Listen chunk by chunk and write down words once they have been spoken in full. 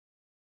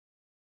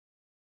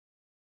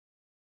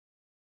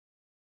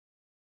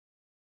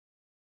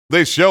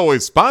This show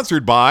is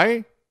sponsored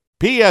by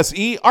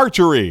PSE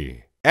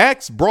Archery,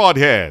 Axe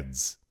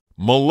Broadheads,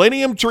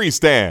 Millennium Tree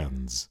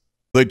Stands,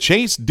 The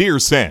Chase Deer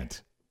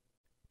Scent,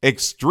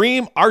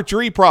 Extreme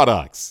Archery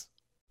Products,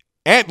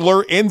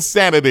 Antler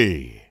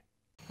Insanity.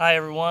 Hi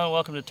everyone,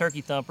 welcome to Turkey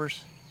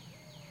Thumpers.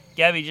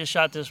 Gabby just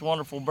shot this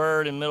wonderful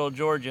bird in middle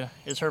Georgia.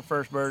 It's her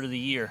first bird of the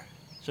year.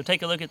 So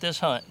take a look at this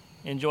hunt.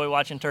 Enjoy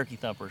watching Turkey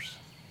Thumpers.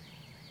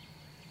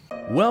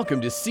 Welcome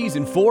to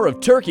Season 4 of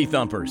Turkey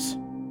Thumpers.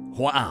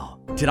 Wow,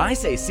 did I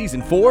say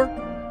Season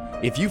 4?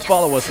 If you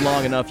follow us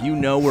long enough, you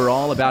know we're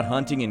all about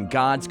hunting in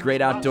God's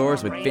great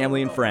outdoors with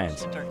family and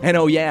friends. And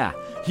oh yeah,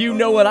 you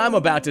know what I'm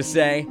about to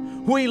say.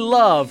 We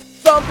love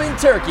thumping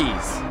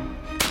turkeys.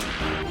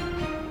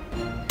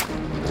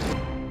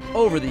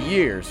 Over the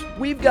years,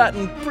 we've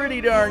gotten pretty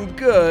darn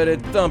good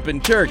at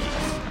thumping turkeys.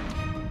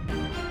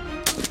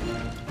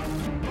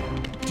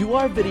 Do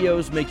our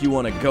videos make you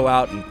want to go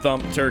out and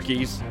thump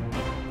turkeys?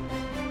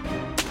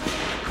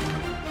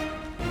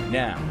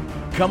 Now,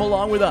 come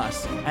along with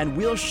us and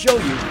we'll show you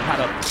how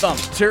to thump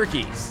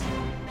turkeys.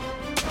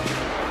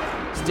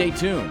 Stay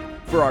tuned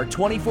for our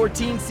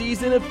 2014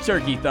 season of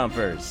Turkey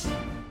Thumpers.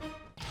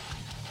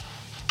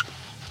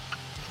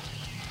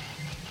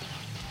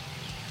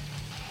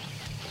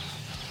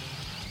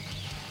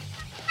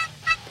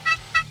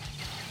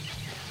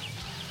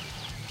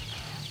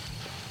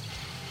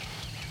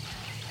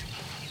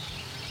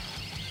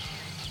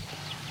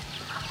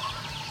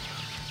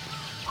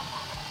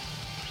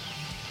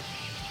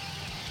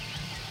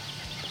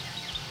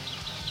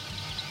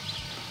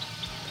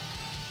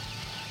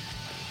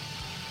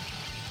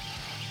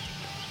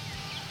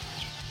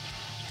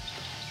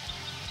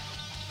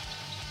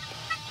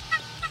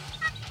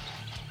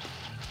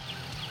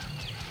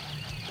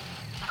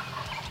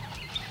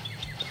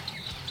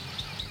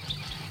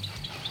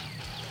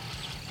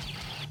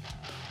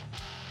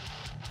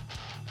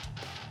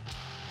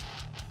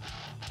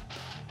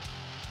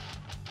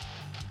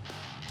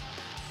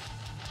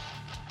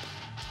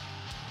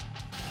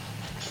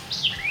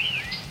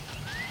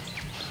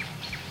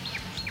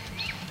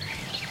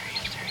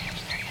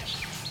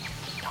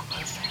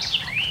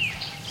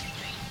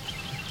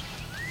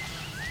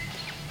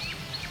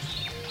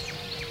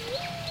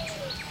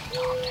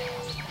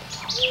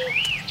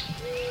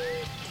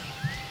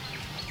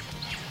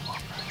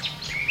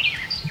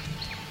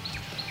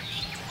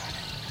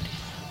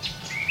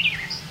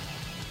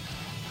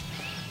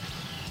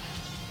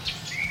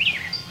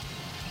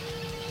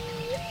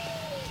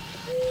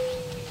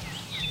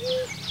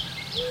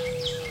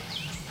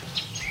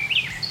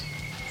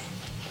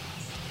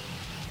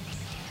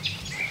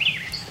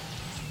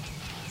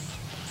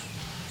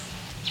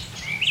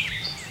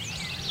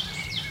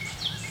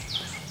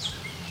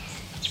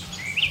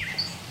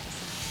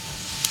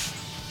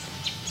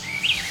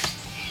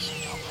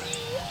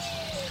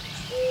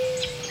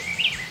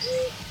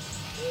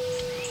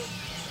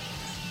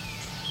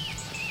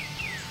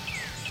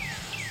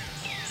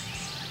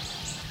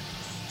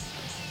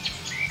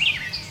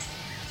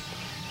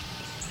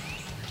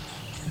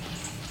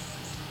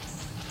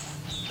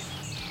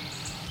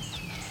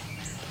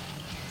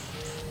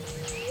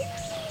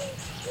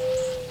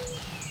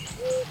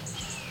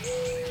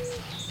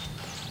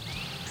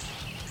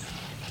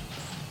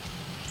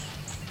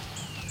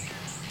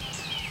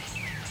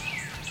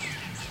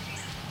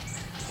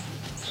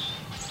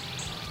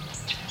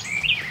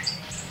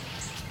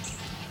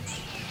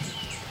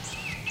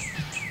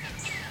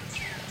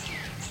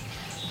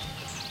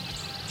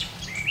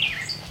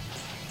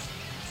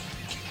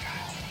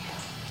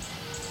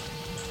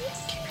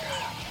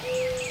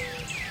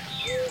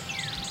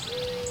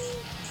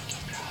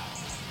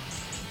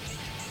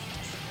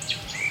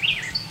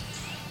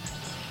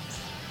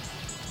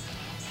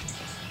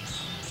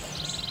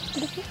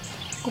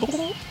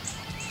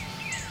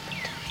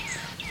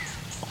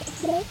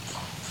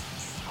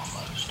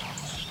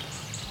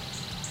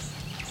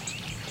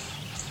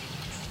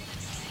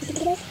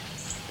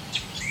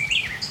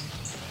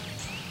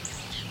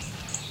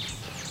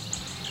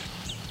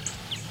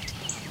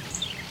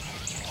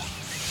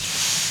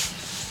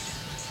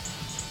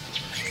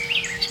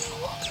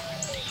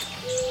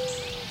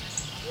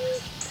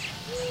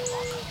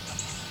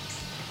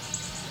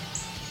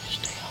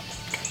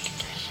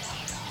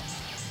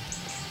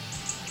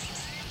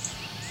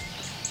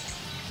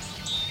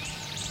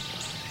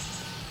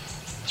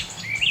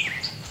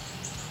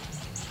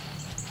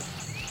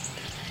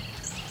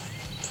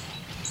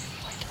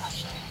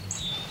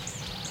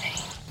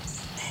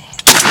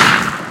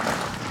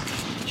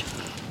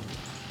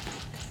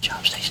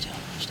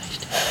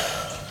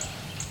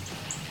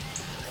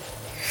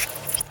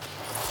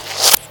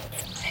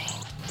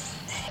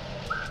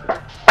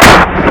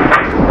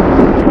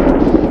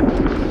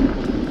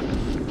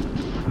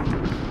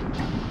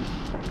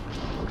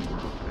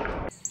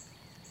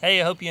 Hey,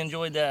 I hope you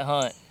enjoyed that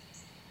hunt.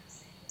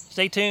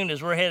 Stay tuned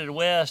as we're headed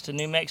west to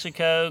New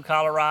Mexico,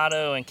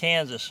 Colorado, and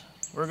Kansas.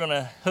 We're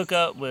gonna hook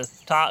up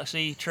with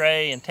Toxie,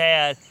 Trey, and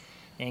Tad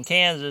in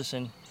Kansas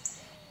and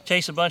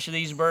chase a bunch of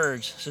these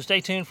birds. So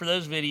stay tuned for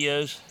those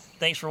videos.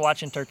 Thanks for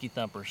watching Turkey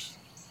Thumpers.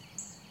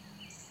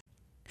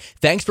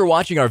 Thanks for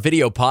watching our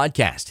video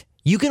podcast.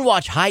 You can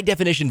watch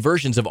high-definition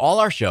versions of all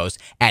our shows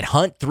at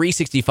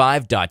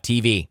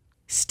hunt365.tv.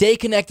 Stay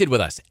connected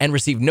with us and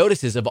receive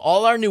notices of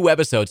all our new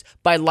episodes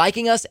by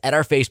liking us at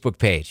our Facebook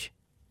page.